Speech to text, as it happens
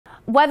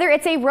Whether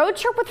it's a road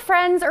trip with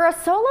friends or a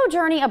solo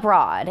journey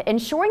abroad,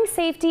 ensuring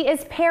safety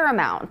is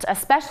paramount,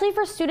 especially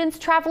for students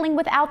traveling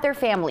without their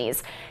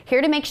families.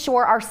 Here to make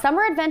sure our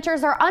summer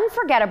adventures are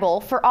unforgettable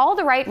for all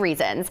the right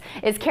reasons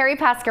is Carrie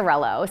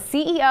Pasquarello,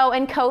 CEO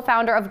and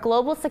co-founder of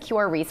Global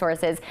Secure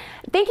Resources.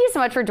 Thank you so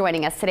much for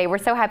joining us today. We're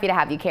so happy to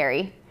have you,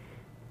 Carrie.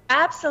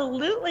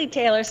 Absolutely,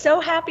 Taylor. So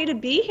happy to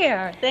be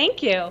here.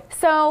 Thank you.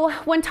 So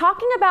when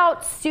talking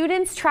about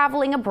students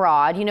traveling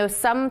abroad,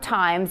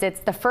 sometimes it's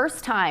the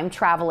first time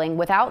traveling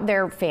without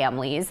their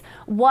families.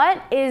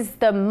 What is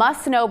the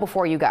must know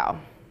before you go?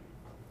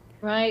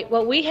 Right.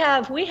 Well, we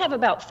have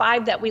about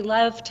 5 that we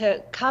love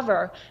to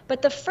cover,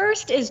 but the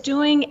first is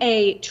doing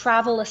a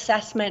travel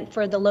assessment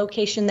for the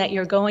location that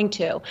you're going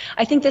to.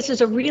 I think this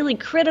is a really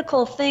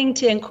critical thing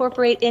to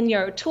incorporate in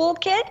your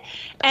toolkit,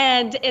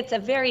 and it's a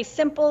very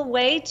simple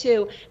way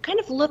to kind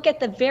of look at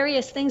the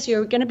various things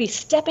you're going to be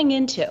stepping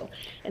into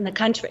in the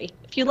country.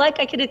 If you like,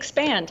 I could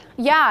expand.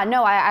 Yeah,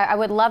 no, I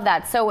would love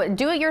that. So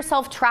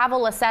do-it-yourself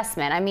travel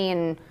assessment. I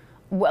mean,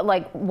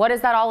 what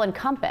does that all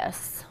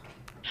encompass?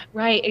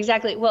 Right,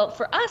 exactly. Well,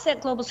 for us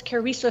at Global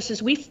Secure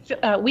Resources, we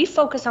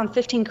focus on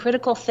 15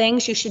 critical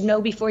things you should know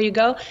before you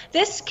go.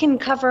 This can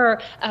cover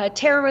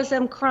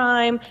terrorism,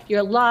 crime,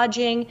 your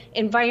lodging,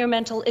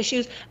 environmental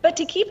issues. But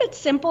to keep it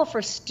simple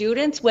for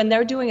students when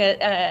they're doing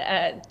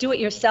a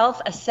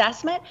do-it-yourself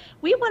assessment,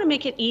 we want to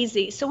make it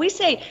easy. So we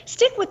say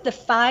stick with the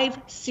 5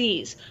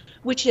 C's,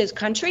 which is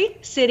country,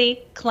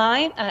 city,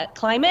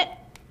 climate,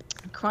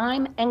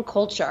 crime, and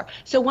culture.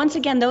 So once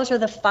again, those are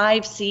the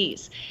 5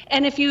 C's.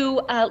 And if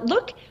you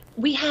look,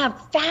 we have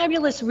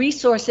fabulous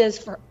resources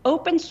for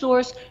open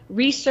source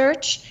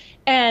research.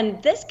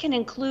 And this can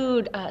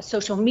include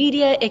social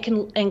media, it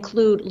can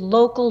include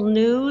local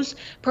news,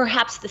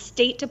 perhaps the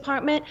State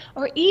Department,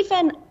 or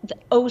even the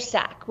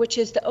OSAC, which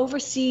is the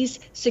Overseas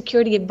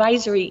Security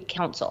Advisory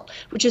Council,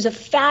 which is a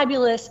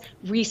fabulous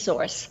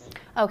resource.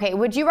 Okay,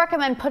 would you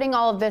recommend putting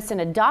all of this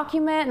in a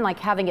document and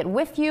having it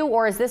with you,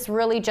 or is this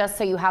really just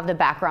so you have the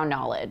background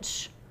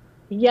knowledge?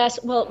 Yes,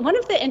 well, one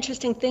of the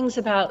interesting things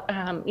about,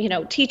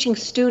 teaching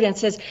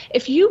students is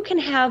if you can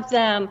have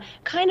them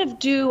kind of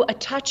do a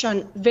touch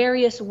on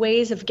various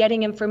ways of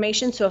getting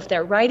information. So if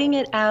they're writing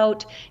it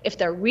out, if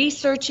they're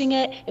researching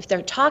it, if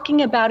they're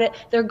talking about it,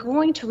 they're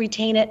going to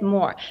retain it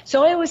more.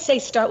 So I always say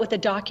start with a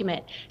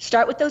document.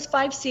 Start with those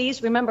 5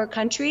 C's. Remember,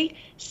 country,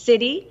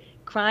 city,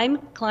 crime,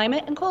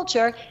 climate, and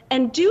culture,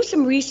 and do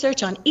some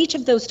research on each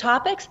of those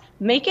topics.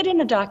 Make it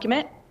in a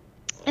document.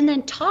 And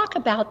then talk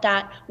about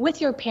that with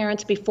your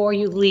parents before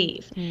you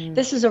leave.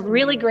 This is a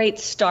really great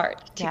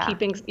start to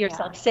keeping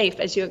yourself safe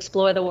as you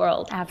explore the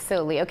world.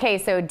 Absolutely. Okay,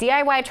 so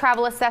DIY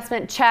travel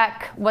assessment,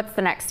 check. What's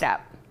the next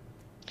step?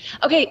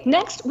 Okay,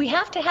 next we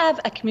have to have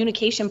a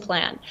communication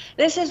plan.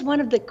 This is one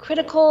of the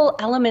critical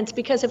elements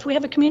because if we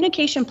have a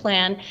communication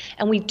plan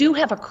and we do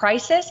have a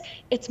crisis,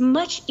 it's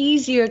much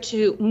easier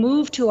to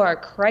move to our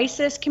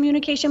crisis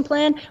communication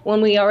plan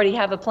when we already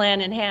have a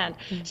plan in hand.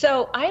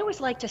 So I always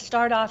like to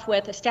start off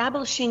with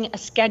establishing a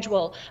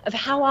schedule of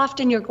how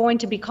often you're going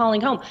to be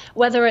calling home,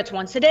 whether it's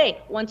once a day,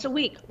 once a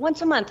week,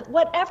 once a month,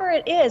 whatever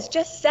it is,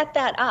 just set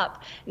that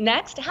up.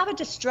 Next, have a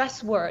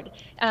distress word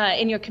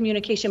in your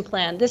communication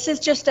plan. This is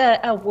just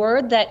a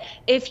word that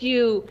if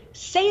you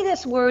say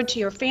this word to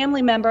your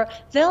family member,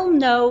 they'll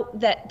know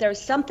that there's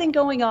something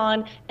going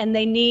on and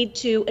they need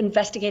to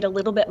investigate a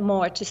little bit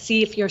more to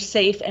see if you're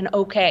safe and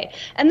okay.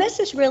 And this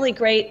is really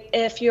great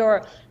if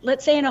you're,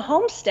 let's say, in a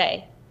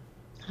homestay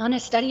on a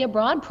study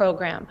abroad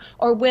program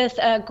or with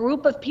a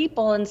group of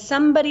people and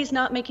somebody's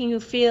not making you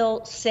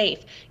feel safe.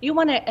 You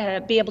want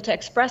to be able to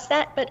express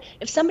that, but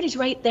if somebody's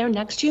right there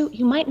next to you,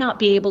 you might not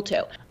be able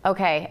to.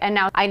 Okay, and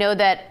now I know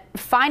that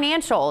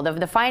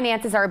the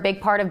finances are a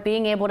big part of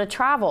being able to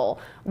travel.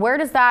 Where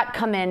does that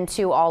come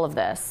into all of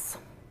this?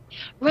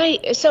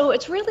 Right. So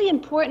it's really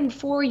important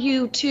for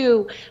you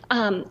to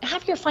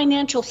have your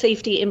financial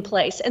safety in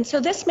place. And so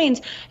this means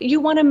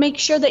you want to make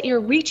sure that you're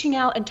reaching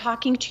out and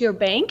talking to your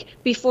bank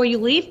before you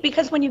leave,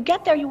 because when you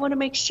get there, you want to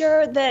make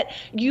sure that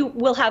you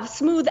will have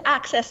smooth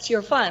access to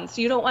your funds.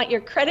 You don't want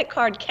your credit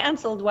card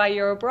canceled while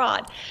you're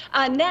abroad.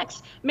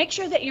 Next, make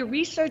sure that you're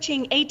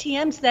researching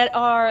ATMs that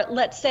are,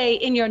 let's say,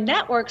 in your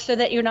network so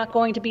that you're not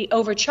going to be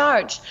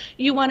overcharged.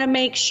 You want to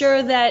make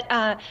sure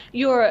that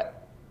you're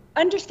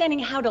understanding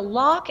how to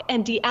lock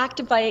and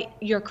deactivate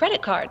your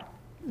credit card.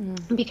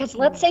 Because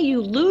let's say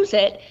you lose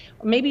it,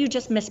 or maybe you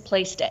just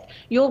misplaced it.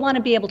 You'll want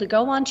to be able to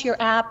go onto your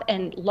app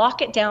and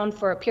lock it down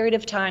for a period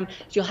of time.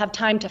 So you'll have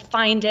time to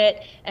find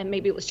it, and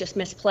maybe it was just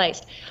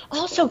misplaced.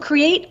 Also,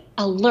 create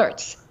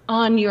alerts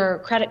on your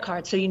credit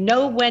card so you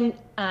know when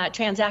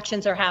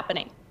transactions are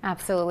happening.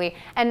 Absolutely.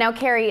 And now,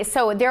 Carrie,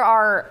 so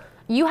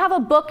you have a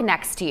book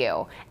next to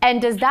you,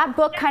 and does that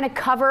book kind of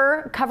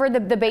cover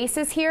the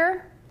bases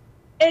here?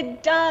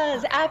 It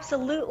does,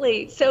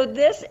 absolutely. So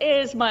this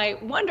is my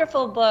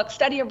wonderful book,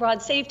 Study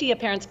Abroad Safety, A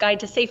Parent's Guide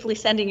to Safely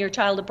Sending Your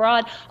Child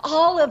Abroad.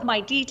 All of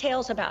my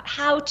details about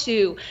how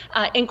to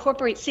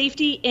incorporate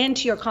safety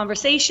into your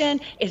conversation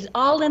is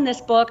all in this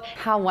book.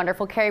 How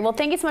wonderful, Carrie. Well,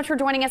 thank you so much for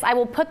joining us. I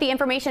will put the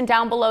information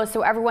down below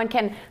so everyone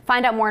can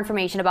find out more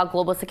information about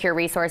global secure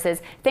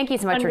resources. Thank you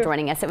so much for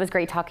joining us. It was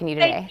great talking to you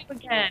today.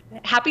 Thank you again.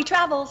 Happy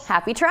travels.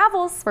 Happy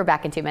travels. We're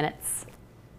back in 2 minutes.